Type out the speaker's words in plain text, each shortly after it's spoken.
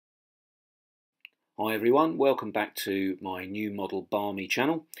Hi everyone, welcome back to my new model Balmy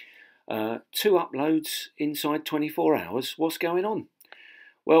channel. 2 uploads inside 24 hours, what's going on?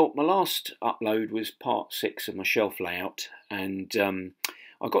 Well, my last upload was part 6 of my shelf layout, and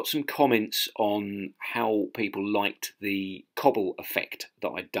I got some comments on how people liked the cobble effect that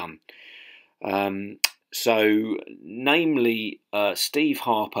I'd done. So namely Steve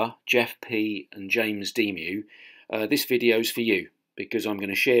Harper, Jeff P and James Demu, this video's for you, because I'm going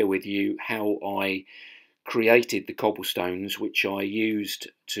to share with you how I created the cobblestones, which I used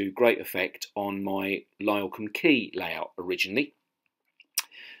to great effect on my Lylecombe Quay layout originally.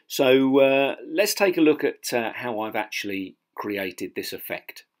 So let's take a look at how I've actually created this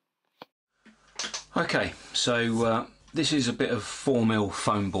effect. Okay, so this is a bit of 4mm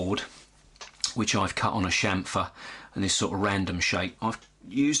foam board which I've cut on a chamfer in this sort of random shape. I've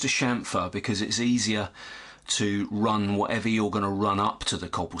used a chamfer because it's easier to run whatever you're going to run up to the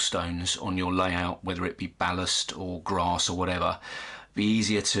cobblestones on your layout, whether it be ballast or grass or whatever. It'd be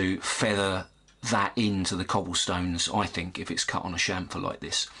easier to feather that into the cobblestones, I think, if it's cut on a chamfer like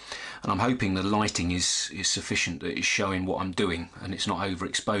this. And I'm hoping the lighting is sufficient, that it's showing what I'm doing and it's not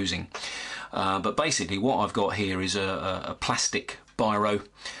overexposing. But basically what I've got here is a plastic biro,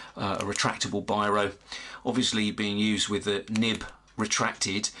 a retractable biro, obviously being used with the nib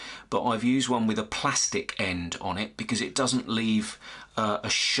retracted, but I've used one with a plastic end on it because it doesn't leave a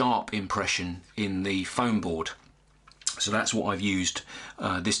sharp impression in the foam board. So that's what I've used,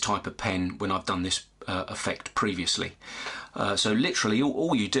 this type of pen, when I've done this effect previously. So literally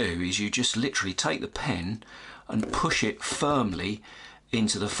all you do is you just literally take the pen and push it firmly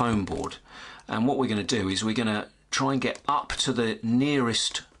into the foam board. And what we're going to do is we're going to try and get up to the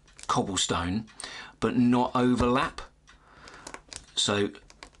nearest cobblestone but not overlap. So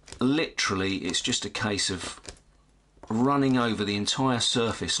literally it's just a case of running over the entire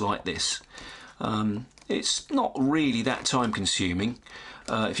surface like this. It's not really that time consuming.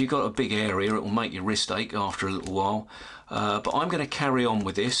 If you've got a big area, it will make your wrist ache after a little while. But I'm going to carry on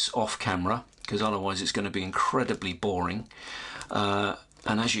with this off camera because otherwise it's going to be incredibly boring. And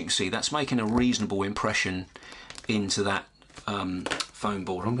as you can see, that's making a reasonable impression into that foam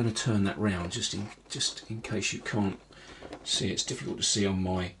board. I'm going to turn that round just in case you can't see. It's difficult to see on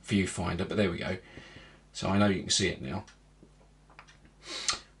my viewfinder, but there we go. So I know you can see it now.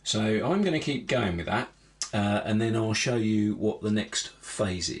 So I'm going to keep going with that, and then I'll show you what the next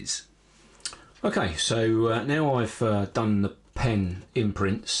phase is. Okay, so now I've done the pen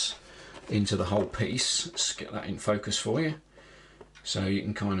imprints into the whole piece. Let's get that in focus for you, so you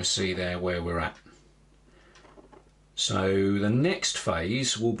can kind of see there where we're at. So the next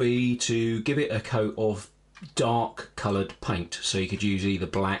phase will be to give it a coat of dark coloured paint, so you could use either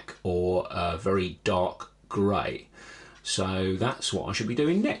black or a very dark grey. So that's what I should be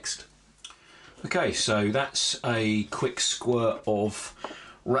doing next. Okay, so that's a quick squirt of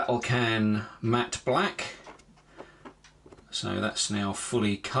rattle can matte black. So that's now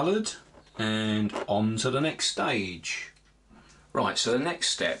fully coloured, and on to the next stage. Right, so the next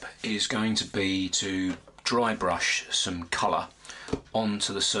step is going to be to dry brush some colour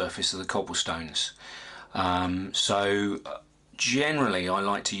onto the surface of the cobblestones. So generally I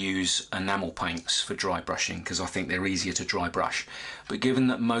like to use enamel paints for dry brushing because I think they're easier to dry brush, but given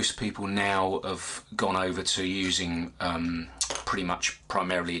that most people now have gone over to using pretty much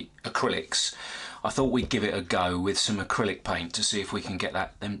primarily acrylics, I thought we'd give it a go with some acrylic paint to see if we can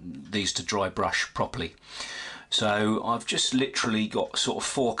get these to dry brush properly. So I've just literally got sort of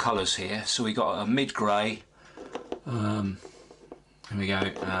 4 colours here. So we got a mid-grey, there we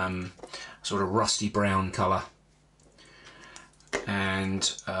go, sort of rusty brown colour,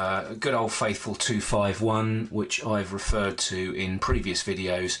 and a good old faithful 251, which I've referred to in previous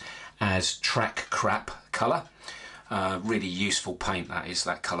videos as track crap colour. Really useful paint, that is,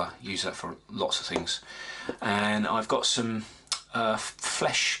 that colour. Use that for lots of things. And I've got some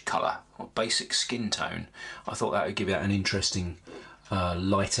flesh colour, or basic skin tone. I thought that would give it an interesting a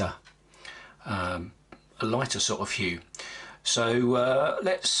lighter sort of hue. So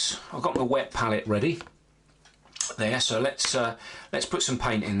I've got my wet palette ready there, so let's put some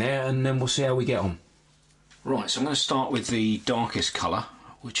paint in there and then we'll see how we get on. Right, so I'm going to start with the darkest colour,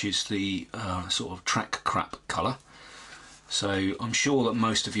 which is the sort of track crap colour. So I'm sure that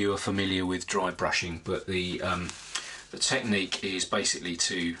most of you are familiar with dry brushing, but the technique is basically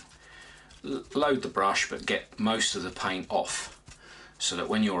to load the brush but get most of the paint off, so that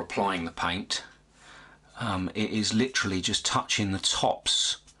when you're applying the paint, it is literally just touching the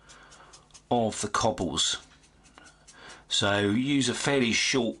tops of the cobbles. So use a fairly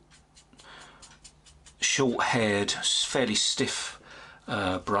short-haired, fairly stiff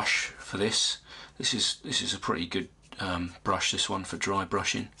brush for this. This is a pretty good brush, this one, for dry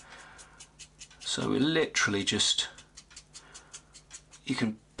brushing. So we're literally just, you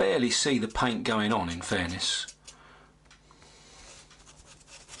can barely see the paint going on, in fairness.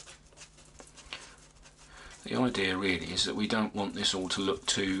 The idea really is that we don't want this all to look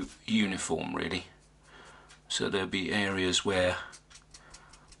too uniform really. So there'll be areas where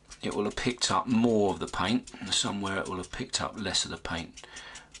it will have picked up more of the paint and somewhere it will have picked up less of the paint.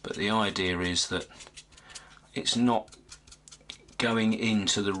 But the idea is that it's not going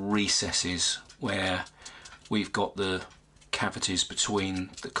into the recesses where we've got the cavities between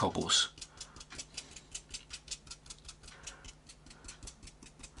the cobbles.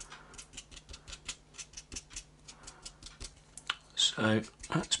 So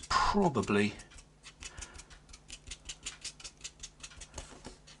that's probably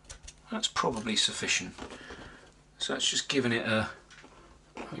sufficient. So it's just giving it a,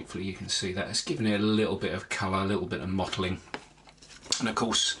 hopefully you can see that, it's giving it a little bit of colour, a little bit of mottling. And of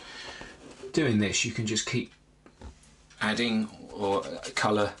course, doing this you can just keep adding or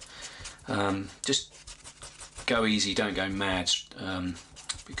colour, just go easy, don't go mad,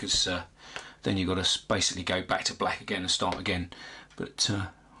 because then you've got to basically go back to black again and start again. But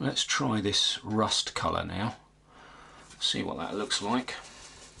let's try this rust colour now, see what that looks like.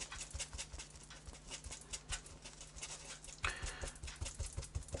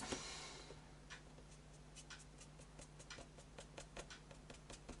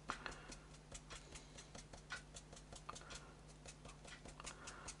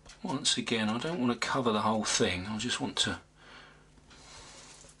 Once again, I don't want to cover the whole thing, I just want to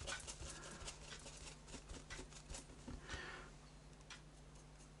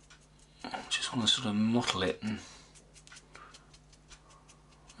sort of mottle it, and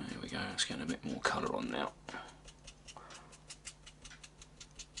there we go, it's getting a bit more colour on now.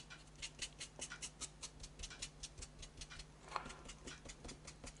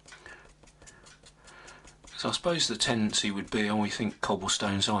 So I suppose the tendency would be, oh, we think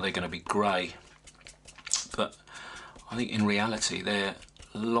cobblestones, are they going to be grey? But I think in reality they're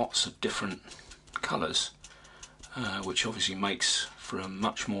lots of different colours, which obviously makes for a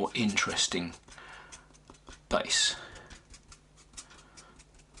much more interesting base.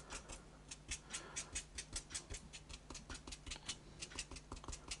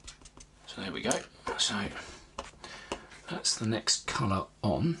 So there we go. So that's the next colour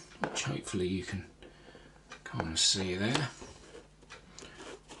on, which hopefully you can kind of see there.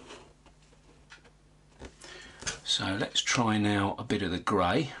 So let's try now a bit of the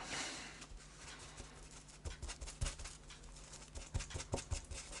grey.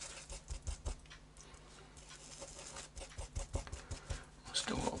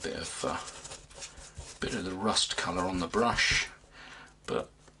 Still got a bit of the rust colour on the brush, but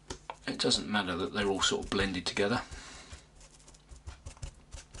it doesn't matter that they're all sort of blended together.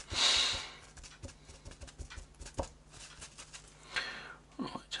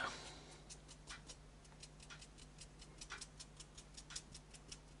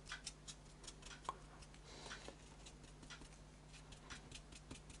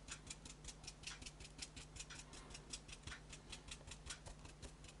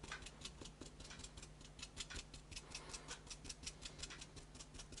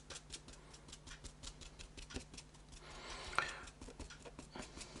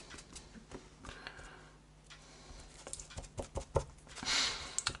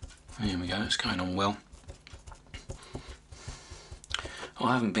 There we go, it's going on well.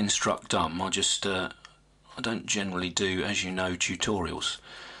 I haven't been struck dumb, I don't generally do, as you know, tutorials.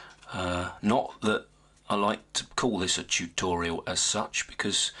 Not that I like to call this a tutorial as such,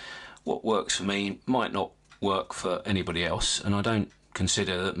 because what works for me might not work for anybody else, and I don't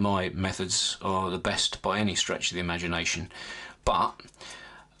consider that my methods are the best by any stretch of the imagination. But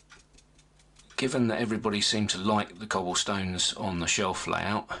given that everybody seemed to like the cobblestones on the shelf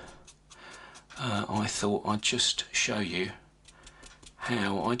layout, I thought I'd just show you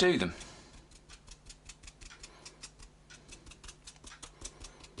how I do them.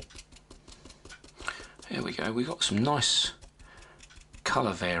 Here we go, we've got some nice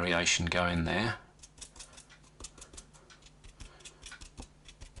colour variation going there.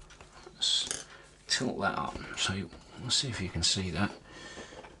 Let's tilt that up so we'll see if you can see that.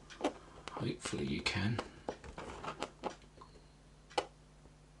 Hopefully you can.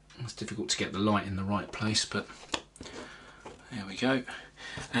 It's difficult to get the light in the right place, but there we go.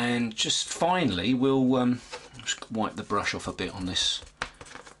 And just finally, we'll just wipe the brush off a bit on this,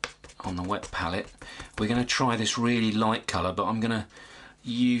 on the wet palette. We're going to try this really light colour, but I'm going to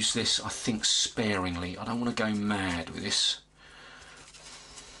use this, I think, sparingly. I don't want to go mad with this.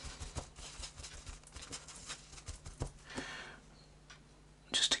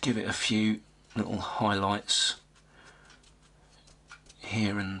 just to give it a few little highlights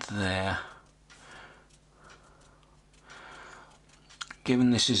here and there.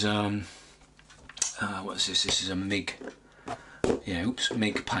 Given this is what is this? This is a MIG, yeah, oops,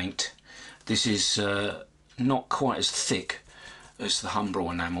 MIG paint. This is not quite as thick as the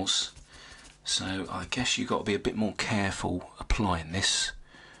Humbrol enamels, so I guess you've got to be a bit more careful applying this.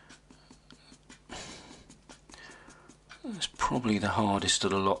 It's probably the hardest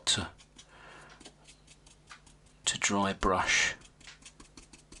of the lot to dry brush.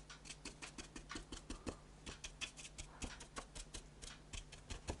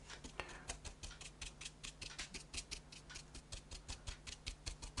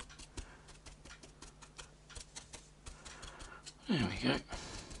 There we go.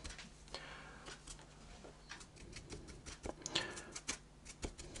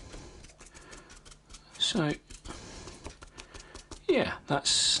 So yeah,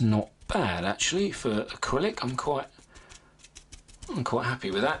 that's not bad actually for acrylic. I'm quite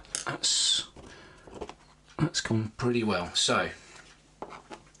happy with that. That's gone pretty well. So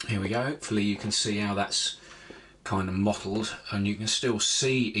here we go. Hopefully you can see how that's kind of mottled, and you can still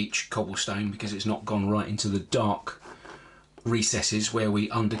see each cobblestone because it's not gone right into the dark recesses where we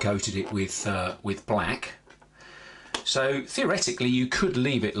undercoated it with black. So theoretically you could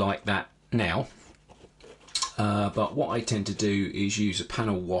leave it like that now, but what I tend to do is use a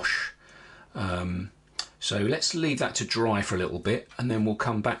panel wash. So let's leave that to dry for a little bit and then we'll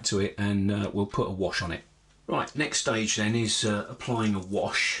come back to it and we'll put a wash on it. Right, next stage then is applying a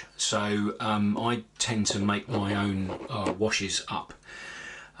wash. So I tend to make my own washes up.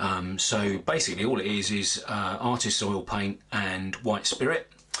 So basically all it is artist's oil paint and white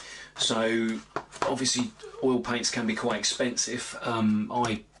spirit. So obviously oil paints can be quite expensive.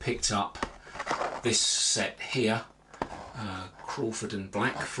 I picked up this set here, Crawford and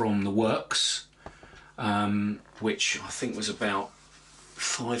Black from the Works, which I think was about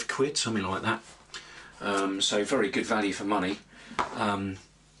 £5, something like that. So very good value for money.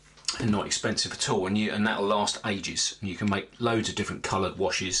 And not expensive at all, and that'll last ages, and you can make loads of different coloured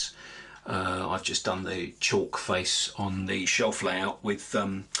washes. I've just done the chalk face on the shelf layout with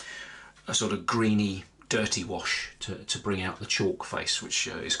a sort of greeny dirty wash to bring out the chalk face, which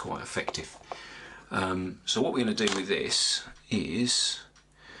is quite effective. So what we're going to do with this is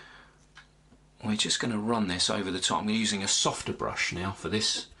we're just going to run this over the top. I'm using a softer brush now for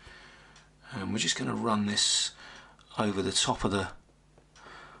this, and we're just going to run this over the top of the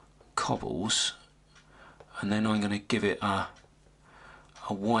cobbles, and then I'm going to give it a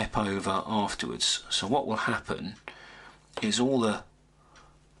wipe over afterwards. So what will happen is all the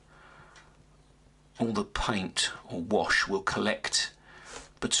paint or wash will collect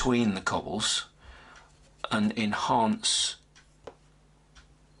between the cobbles and enhance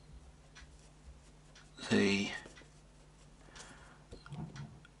it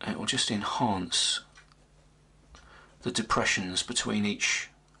will just enhance the depressions between each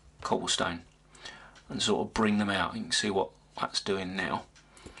cobblestone and sort of bring them out. You can see what that's doing now.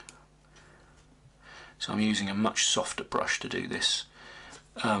 So I'm using a much softer brush to do this.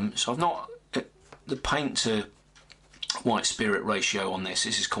 So I've not, the paint to white spirit ratio on this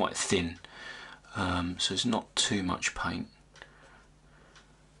is quite thin, so it's not too much paint,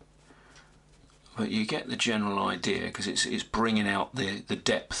 but you get the general idea because it's bringing out the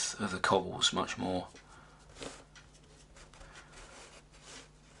depth of the cobbles much more.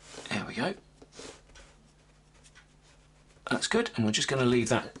 There we go. That's good, and we're just going to leave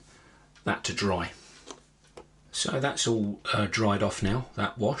that to dry. So that's all dried off now,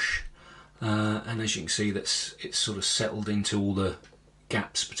 that wash, and as you can see, it's sort of settled into all the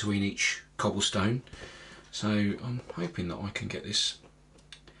gaps between each cobblestone. So I'm hoping that I can get this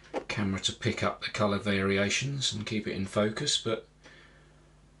camera to pick up the colour variations and keep it in focus, but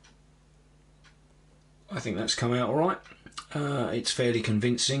I think that's come out alright. It's fairly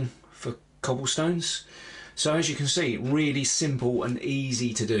convincing for cobblestones. So as you can see, really simple and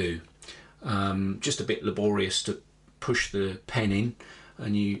easy to do. Just a bit laborious to push the pen in,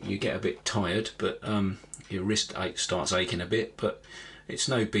 and you get a bit tired, but your wrist starts aching a bit, but it's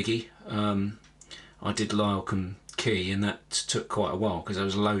no biggie. I did Lyell and Key, and that took quite a while because there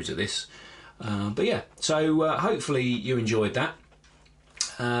was loads of this. But yeah, so hopefully you enjoyed that,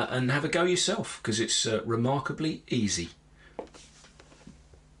 and have a go yourself because it's remarkably easy.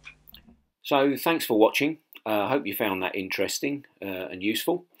 So thanks for watching. I hope you found that interesting and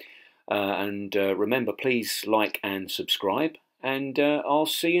useful. And remember, please like and subscribe, and I'll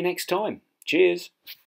see you next time. Cheers.